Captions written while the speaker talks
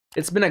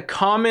It's been a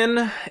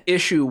common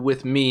issue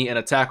with me in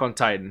Attack on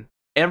Titan.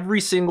 Every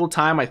single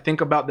time I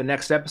think about the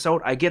next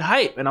episode, I get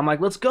hype and I'm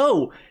like, let's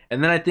go.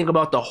 And then I think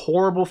about the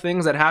horrible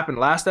things that happened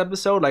last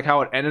episode, like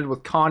how it ended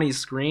with Connie's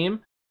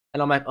scream.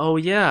 And I'm like, oh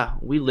yeah,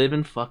 we live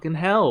in fucking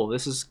hell.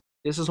 This is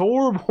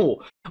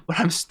horrible. But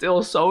I'm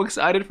still so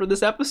excited for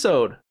this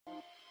episode.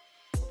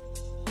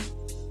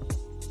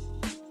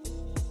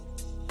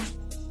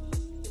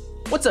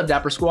 What's up,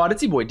 Dapper Squad?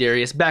 It's your boy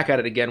Darius, back at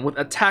it again with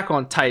Attack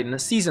on Titan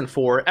Season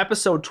 4,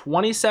 Episode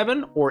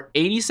 27 or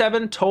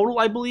 87 total,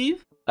 I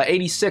believe?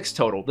 86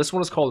 total. This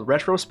one is called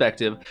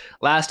Retrospective.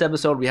 Last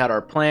episode, we had our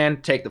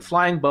plan, take the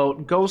flying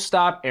boat, go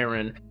stop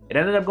Eren. It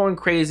ended up going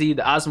crazy.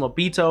 The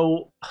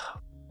Azumabito,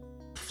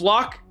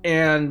 Floch,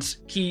 and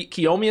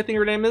Kiyomi, I think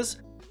her name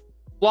is.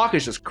 Floch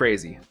is just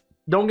crazy.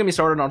 Don't get me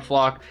started on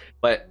Floch,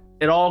 but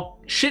it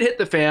all shit hit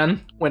the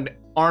fan when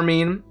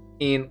Armin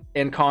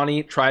and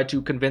Connie tried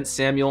to convince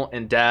Samuel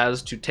and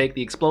Daz to take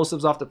the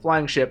explosives off the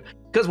flying ship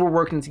because we're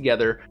working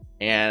together.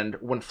 And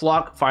when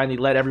Floch finally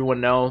let everyone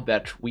know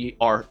that we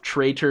are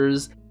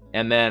traitors,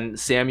 and then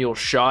Samuel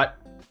shot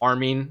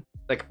Armin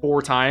like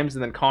 4 times,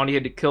 and then Connie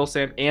had to kill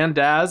Sam and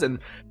Daz. And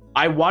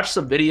I watched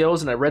some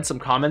videos and I read some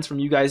comments from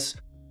you guys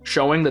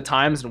showing the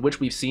times in which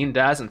we've seen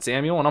Daz and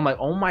Samuel, and I'm like,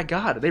 oh my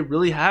god, they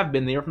really have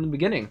been there from the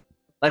beginning.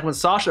 Like when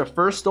Sasha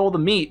first stole the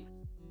meat,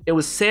 it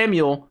was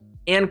Samuel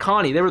and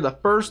Connie. They were the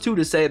first two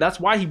to say. That's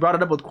why he brought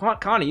it up with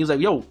Connie. He was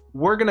like, yo,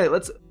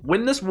 let's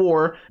win this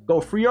war,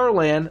 go free our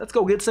land, let's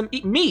go get some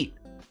meat.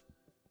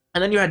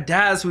 And then you had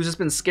Daz, who's just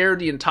been scared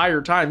the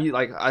entire time.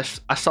 I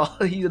saw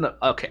he's in the,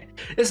 okay,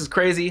 this is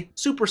crazy,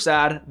 super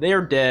sad.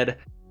 They're dead,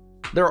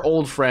 they're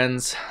old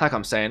friends. Like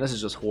I'm saying, this is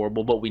just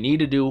horrible, but we need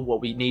to do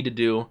what we need to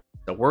do.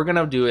 So we're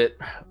gonna do it.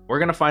 We're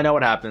gonna find out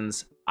what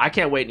happens. I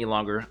can't wait any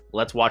longer.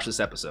 Let's watch this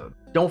episode.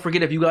 Don't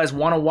forget, if you guys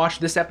want to watch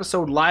this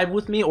episode live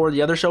with me or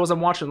the other shows I'm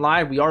watching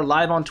live, we are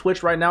live on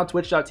Twitch right now,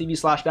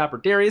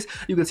 twitch.tv/DapperDarius.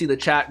 You can see the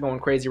chat going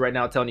crazy right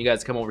now, telling you guys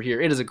to come over here.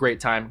 It is a great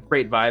time,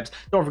 great vibes.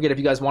 Don't forget, if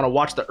you guys want to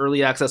watch the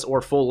early access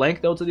or full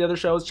length though to the other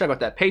shows, check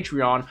out that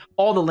Patreon.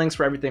 All the links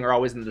for everything are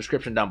always in the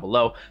description down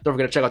below. Don't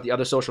forget to check out the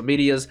other social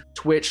medias,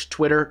 Twitch,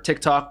 Twitter,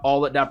 TikTok,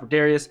 all at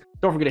DapperDarius.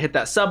 Don't forget to hit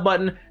that sub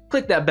button,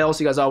 click that bell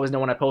so you guys always know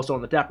when I post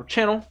on the Dapper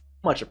channel.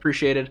 Much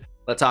appreciated.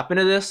 Let's hop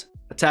into this.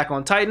 Attack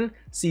on Titan,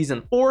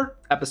 Season 4,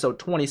 Episode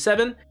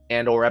 27,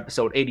 and or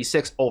Episode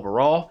 86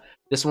 overall.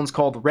 This one's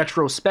called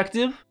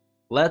Retrospective.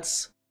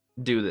 Let's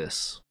do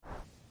this.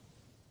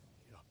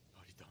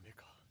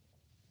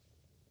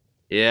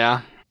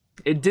 Yeah,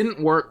 it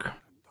didn't work,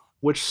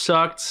 which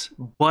sucked,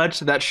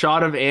 but that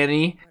shot of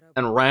Annie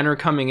and Reiner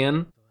coming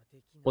in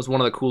was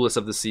one of the coolest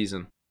of the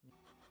season.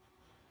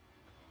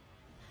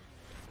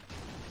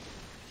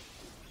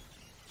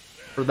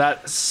 For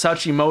that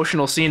such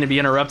emotional scene to be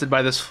interrupted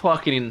by this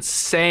fucking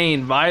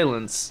insane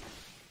violence.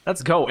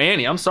 Let's go,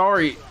 Annie. I'm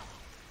sorry.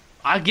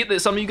 I get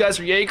that some of you guys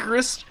are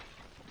Jaegerists,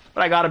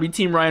 but I gotta be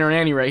Team Reiner and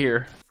Annie right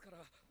here.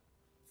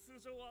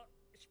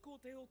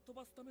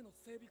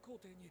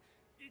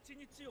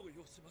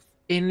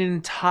 An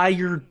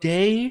entire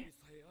day?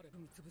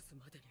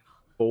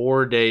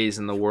 4 days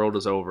and the world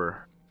is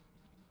over.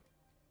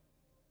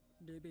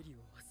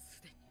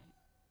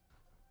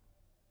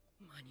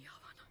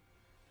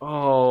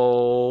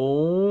 Oh,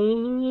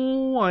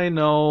 I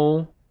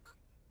know.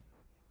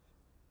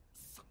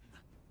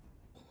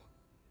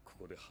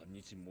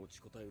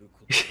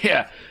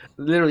 Yeah,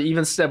 literally,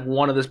 even step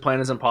 1 of this plan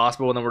is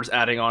impossible, and then we're just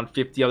adding on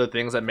 50 other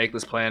things that make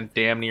this plan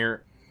damn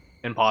near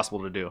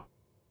impossible to do.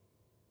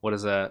 What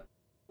is that?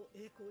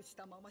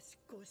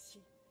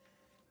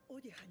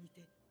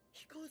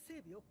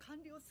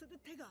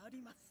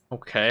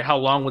 Okay, how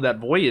long would that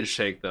voyage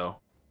take, though?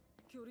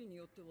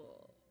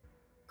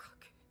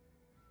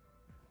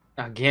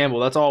 A gamble,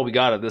 that's all we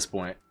got at this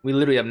point. We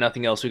literally have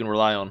nothing else we can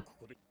rely on.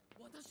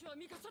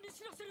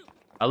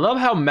 I love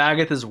how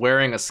Magath is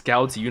wearing a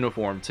scout's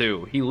uniform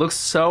too. He looks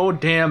so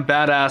damn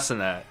badass in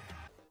that.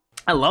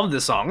 I love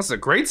this song. This is a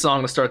great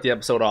song to start the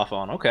episode off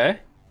on. Okay.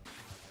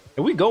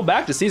 If we go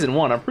back to Season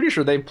 1, I'm pretty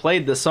sure they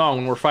played this song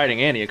when we're fighting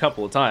Annie a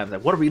couple of times.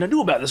 Like, what are we gonna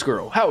do about this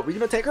girl? How are we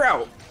gonna take her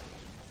out?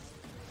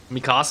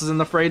 Mikasa's in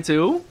the fray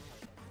too?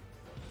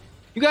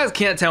 You guys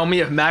can't tell me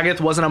if Magath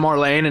wasn't a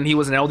Marleyan and he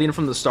was an Eldian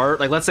from the start.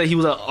 Like, let's say he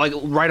was like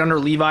right under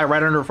Levi,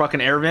 right under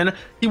fucking Eren.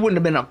 He wouldn't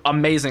have been an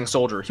amazing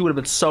soldier. He would have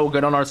been so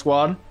good on our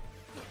squad.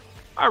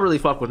 I really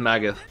fuck with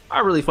Magath.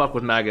 I really fuck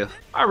with Magath.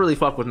 I really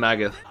fuck with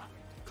Magath.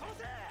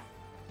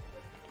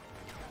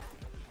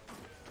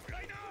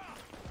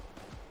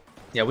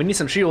 Yeah, we need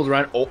some shields,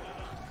 right? Oh.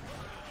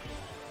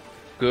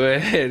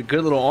 Good.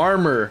 Good little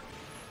armor.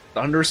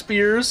 Thunder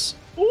spears.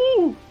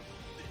 Ooh.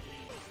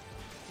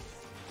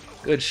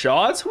 Good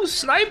shots. Who's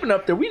sniping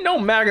up there? We know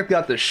Magath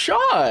got the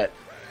shot.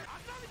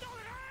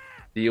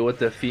 Deal with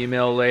the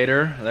female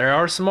later. They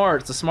are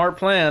smart. It's a smart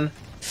plan.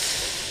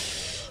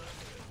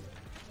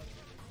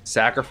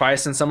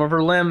 Sacrificing some of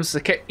her limbs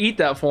to eat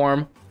that for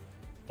him.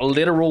 A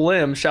literal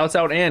limb. Shouts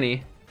out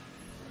Annie.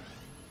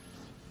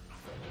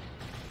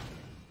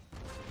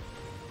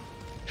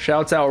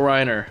 Shouts out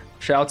Reiner.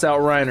 Shouts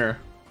out Reiner.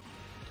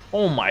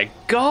 Oh my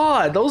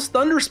god, those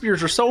thunder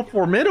spears are so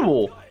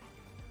formidable.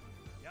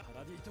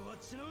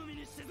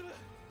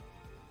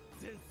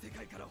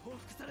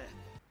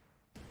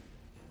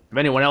 If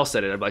anyone else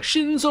said it, I'd be like,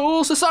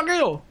 Shinzo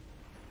Sasageo!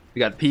 We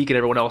got Pieck and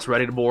everyone else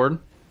ready to board.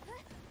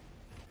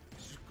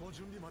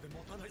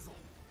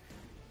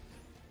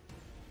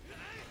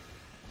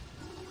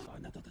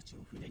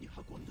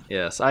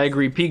 Yes, I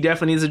agree. Pieck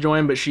definitely needs to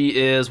join, but she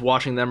is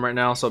watching them right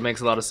now, so it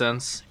makes a lot of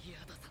sense.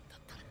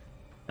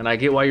 And I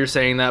get why you're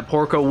saying that.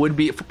 Porco would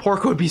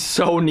be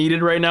so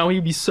needed right now.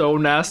 He'd be so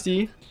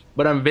nasty.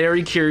 But I'm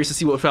very curious to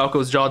see what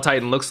Falco's Jaw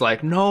Titan looks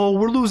like. No,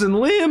 we're losing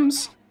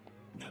limbs!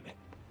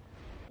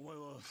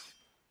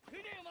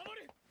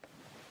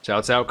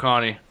 Shouts out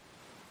Connie.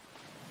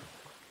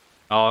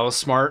 Oh, that was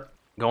smart.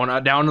 Going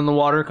out down in the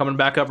water, coming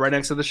back up right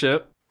next to the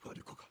ship.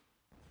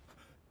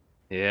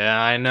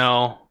 Yeah, I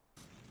know.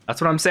 That's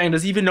what I'm saying.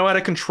 Does he even know how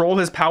to control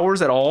his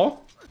powers at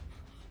all?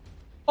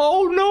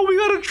 Oh no, we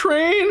got a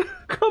train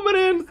coming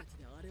in.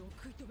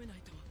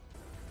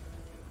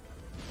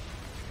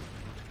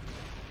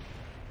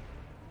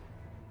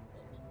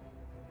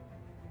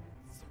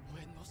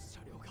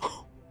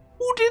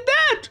 Who did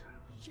that?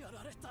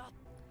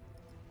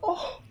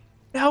 Oh,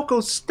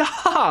 Falco,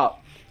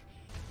 stop.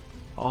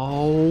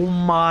 Oh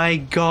my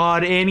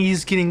god,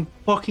 Annie's getting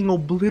fucking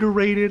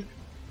obliterated.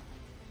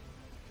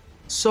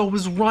 So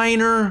is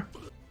Reiner.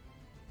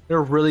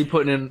 They're really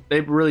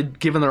they've really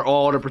given their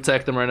all to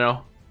protect them right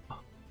now.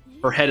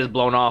 Her head is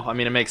blown off. I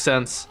mean, it makes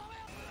sense.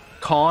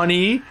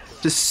 Connie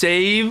to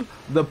save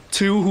the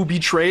two who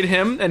betrayed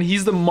him, and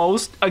he's the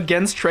most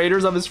against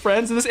traitors of his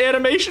friends. And this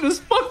animation is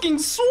fucking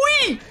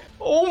sweet.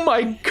 Oh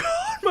my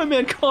god, my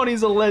man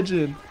Connie's a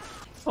legend.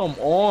 Come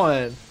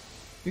on.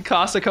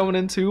 Mikasa coming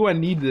in too. I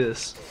need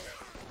this.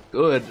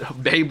 Good.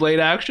 Beyblade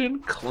action.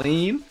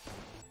 Clean.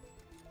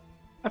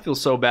 I feel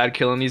so bad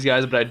killing these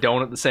guys, but I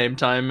don't at the same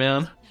time,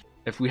 man.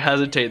 If we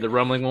hesitate, the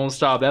rumbling won't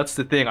stop. That's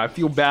the thing. I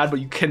feel bad, but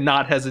you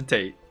cannot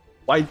hesitate.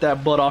 Wipe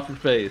that blood off your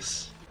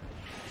face.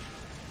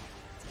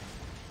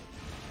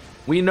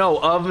 We know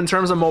of, in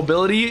terms of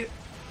mobility,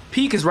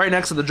 Pieck is right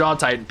next to the Jaw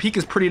Titan. Pieck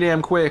is pretty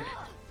damn quick.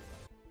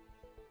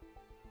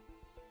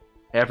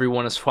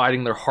 Everyone is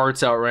fighting their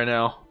hearts out right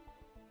now.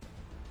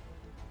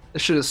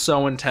 This shit is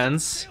so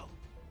intense.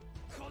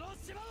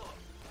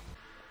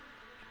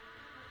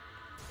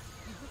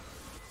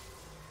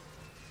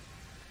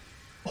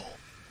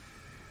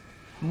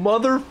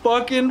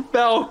 Motherfucking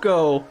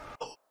Falco.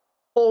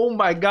 Oh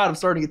my god, I'm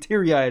starting to get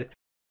teary-eyed.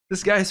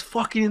 This guy's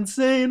fucking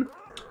insane.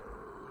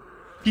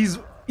 He's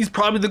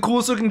probably the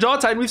coolest looking Jaw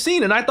Titan we've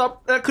seen, and I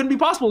thought that couldn't be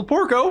possible with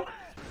Porco.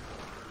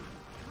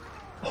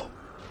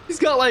 He's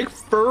got like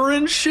fur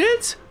and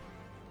shit.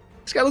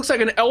 This guy looks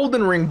like an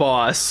Elden Ring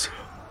boss.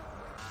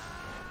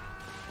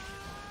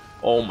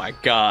 Oh my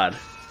god.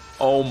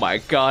 Oh my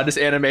god, this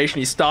animation,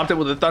 he stopped it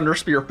with a Thunder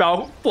Spear.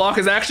 Floch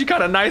is actually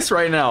kind of nice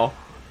right now.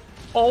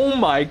 Oh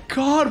my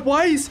god,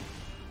 why is...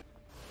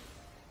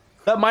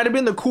 That might have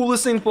been the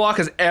coolest thing Floch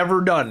has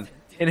ever done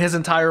in his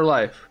entire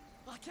life.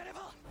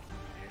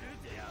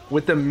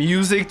 With the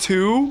music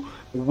too?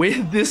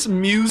 With this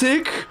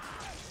music?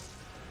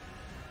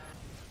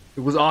 It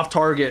was off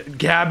target.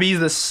 Gabi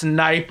the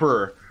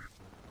sniper.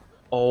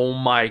 Oh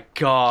my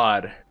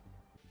god.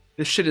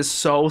 This shit is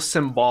so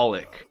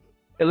symbolic.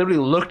 It literally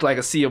looked like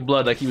a sea of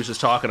blood like he was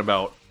just talking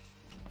about.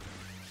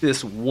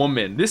 This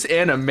woman, this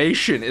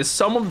animation is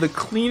some of the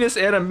cleanest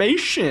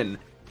animation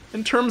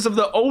in terms of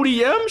the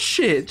ODM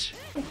shit.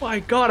 Oh my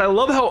god, I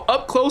love how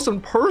up close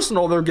and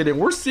personal they're getting.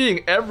 We're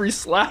seeing every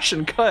slash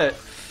and cut.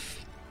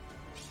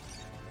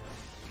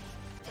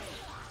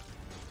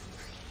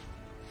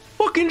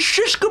 Fucking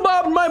shish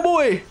kebab, my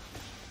boy.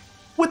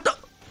 What the...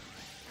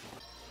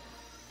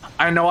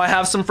 I know I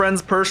have some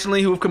friends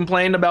personally who have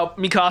complained about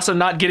Mikasa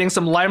not getting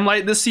some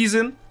limelight this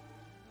season.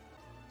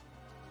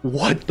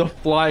 What the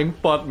flying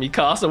fuck,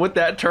 Mikasa, with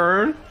that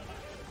turn?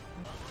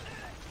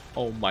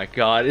 Oh my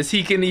god, is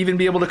he gonna even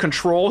be able to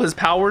control his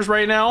powers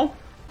right now?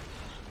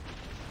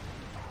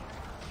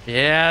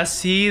 Yeah,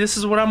 see, this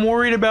is what I'm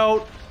worried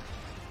about.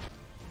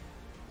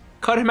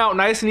 Cut him out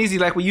nice and easy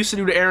like we used to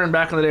do to Eren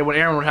back in the day when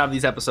Eren would have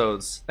these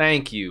episodes.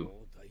 Thank you.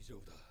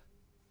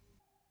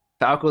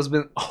 Falco's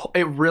been... Oh,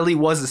 it really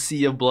was a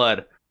sea of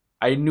blood.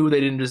 I knew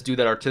they didn't just do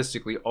that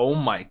artistically. Oh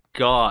my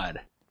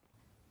god.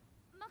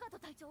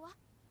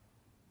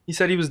 He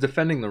said he was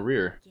defending the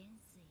rear.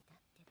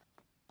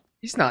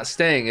 He's not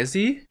staying, is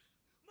he?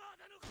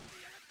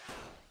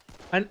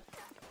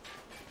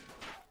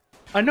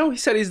 I know he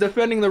said he's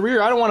defending the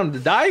rear. I don't want him to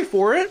die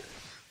for it.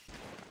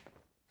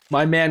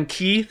 My man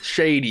Keith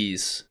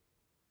Shadis.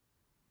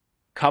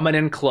 Coming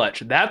in clutch.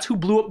 That's who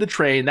blew up the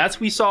train. That's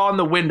who we saw in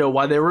the window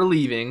while they were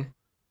leaving.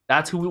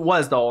 That's who it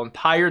was the whole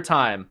entire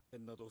time.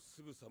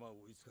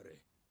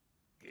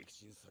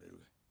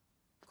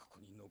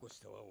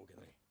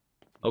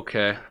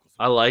 Okay,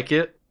 I like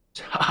it.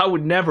 I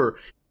would never,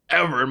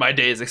 ever in my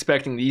days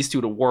expecting these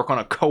two to work on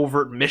a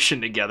covert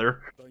mission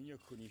together.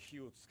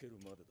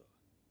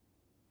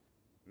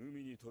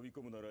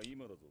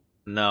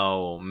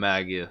 No,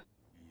 Magath.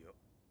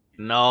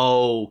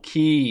 No,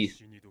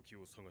 Keith.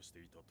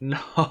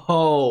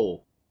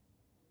 No.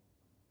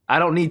 I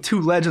don't need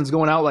two legends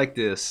going out like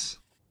this.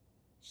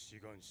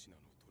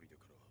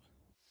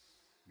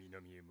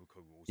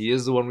 He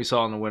is the one we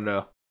saw in the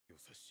window.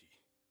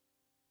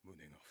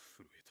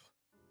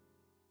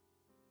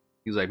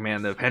 He's like,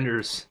 man, the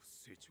Avengers,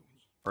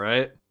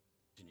 right?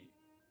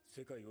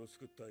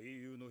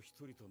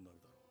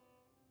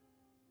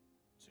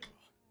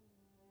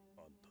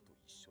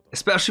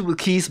 Especially with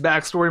Keith's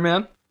backstory,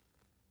 man.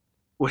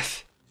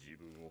 With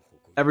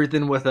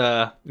everything with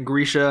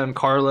Grisha and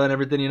Carla and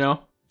everything, you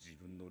know?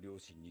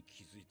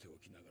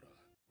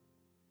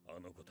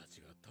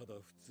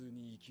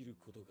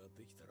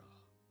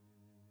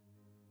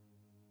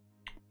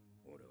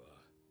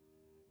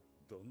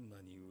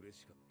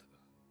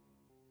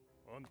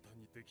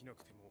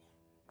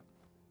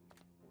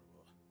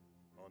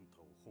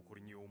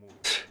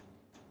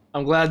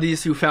 I'm glad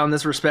these two found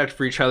this respect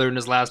for each other in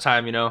this last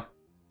time, you know?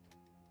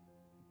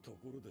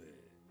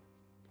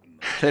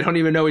 They don't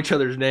even know each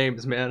other's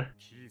names, man.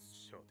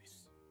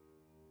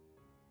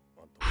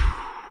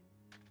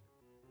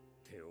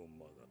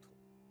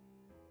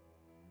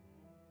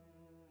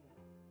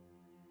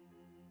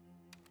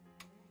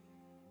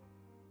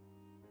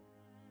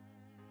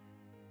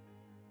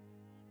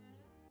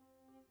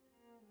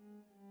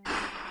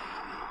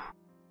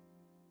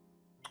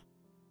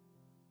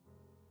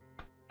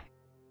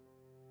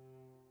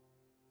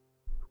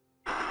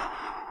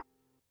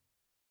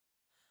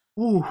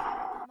 Ooh.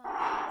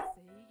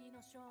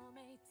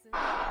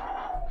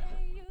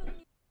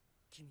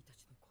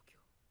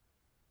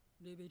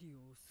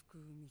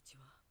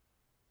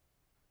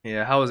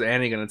 Yeah, how is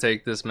Annie gonna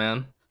take this,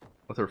 man?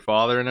 With her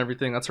father and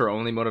everything, that's her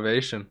only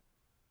motivation.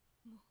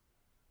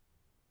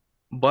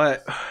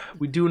 But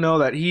we do know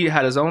that he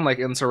had his own like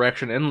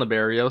insurrection in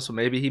Liberio, so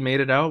maybe he made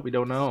it out. We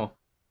don't know.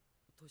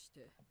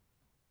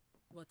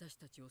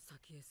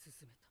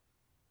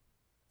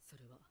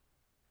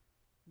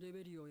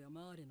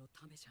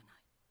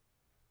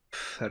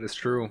 That is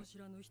true.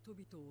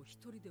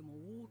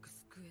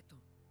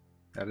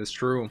 That is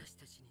true.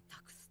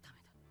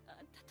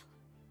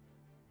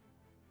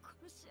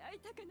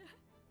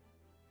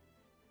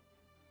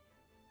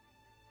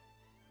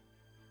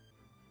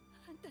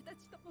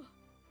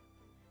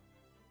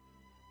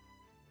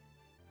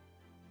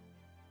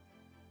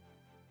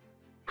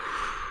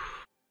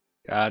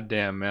 God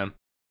damn, man.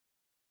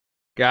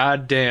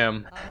 God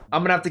damn.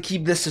 I'm gonna have to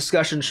keep this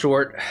discussion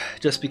short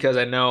just because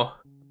I know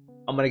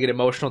I'm gonna get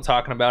emotional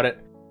talking about it.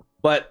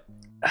 But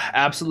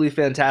absolutely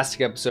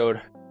fantastic episode.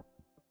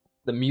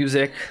 The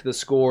music, the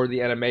score,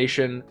 the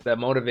animation, the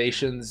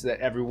motivations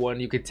that everyone,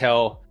 you could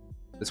tell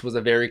this was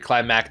a very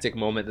climactic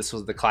moment. This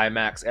was the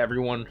climax.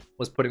 Everyone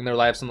was putting their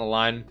lives on the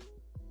line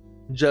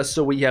just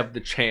so we have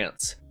the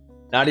chance.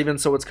 Not even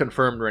so it's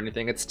confirmed or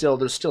anything. It's still,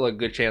 there's still a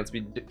good chance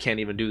we can't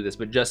even do this,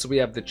 but just so we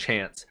have the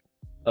chance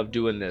of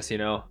doing this, you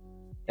know?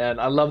 And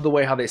I love the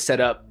way how they set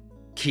up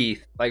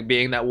Keith, like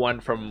being that one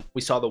from,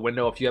 we saw the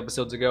window a few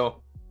episodes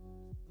ago,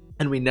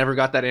 and we never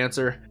got that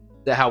answer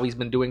to how he's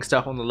been doing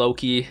stuff on the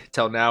low-key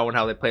till now and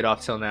how they played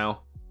off till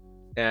now.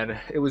 And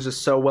it was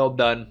just so well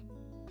done.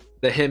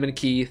 The him and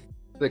Keith,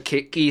 the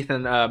Keith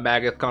and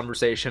Magath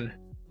conversation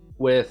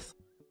with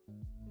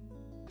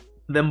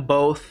them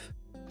both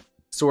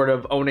sort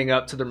of owning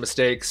up to their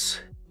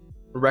mistakes,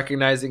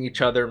 recognizing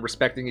each other and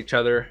respecting each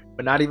other,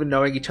 but not even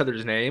knowing each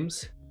other's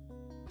names.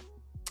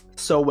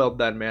 So well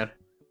done, man.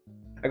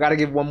 I gotta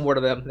give one more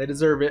to them. They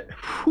deserve it.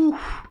 Whew.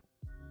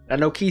 I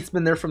know Keith's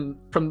been there from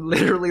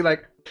literally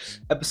like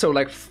episode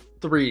like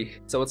 3,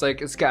 so it's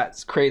like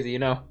it's crazy, you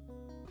know.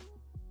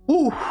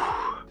 Whew.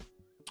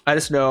 I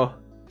just know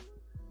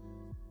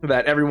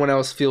that everyone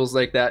else feels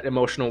like that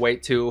emotional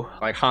weight too,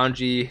 like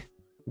Hange,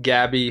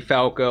 Gabi,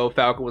 Falco.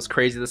 Falco was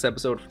crazy this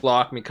episode.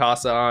 Floch,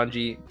 Mikasa,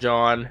 Hange,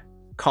 John,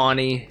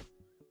 Connie.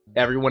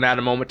 Everyone had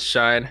a moment to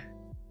shine.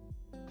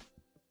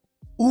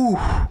 Ooh,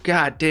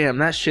 god damn,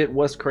 that shit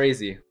was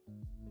crazy.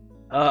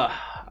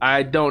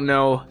 I don't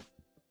know.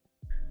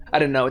 I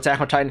didn't know Attack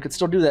on Titan could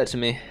still do that to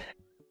me.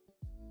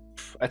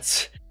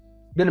 It's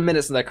been a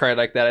minute since I cried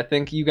like that. I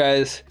think you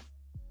guys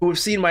who have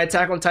seen my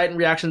Attack on Titan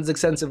reactions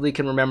extensively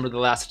can remember the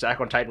last Attack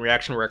on Titan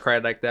reaction where I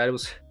cried like that. It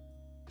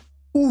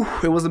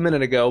was a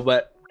minute ago,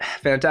 but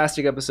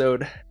fantastic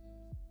episode.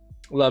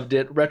 Loved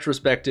it.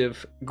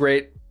 Retrospective,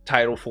 great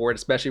title for it,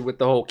 especially with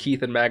the whole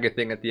Keith and Magath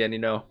thing at the end, you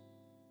know.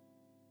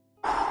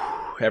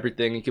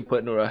 Everything you can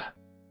put into a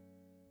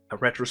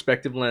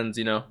retrospective lens,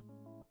 you know.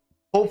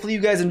 Hopefully you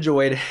guys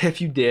enjoyed.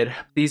 If you did,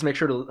 please make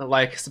sure to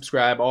like,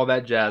 subscribe, all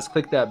that jazz.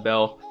 Click that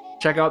bell.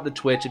 Check out the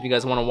Twitch if you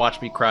guys want to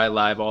watch me cry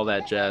live, all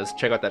that jazz.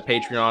 Check out that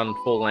Patreon,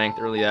 full length,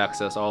 early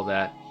access, all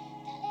that.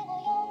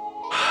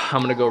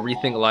 I'm gonna go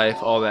rethink life,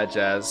 all that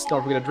jazz.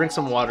 Don't forget to drink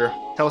some water.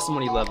 Tell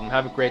someone you love them.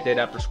 Have a great day,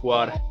 Dapper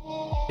Squad.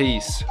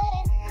 Peace.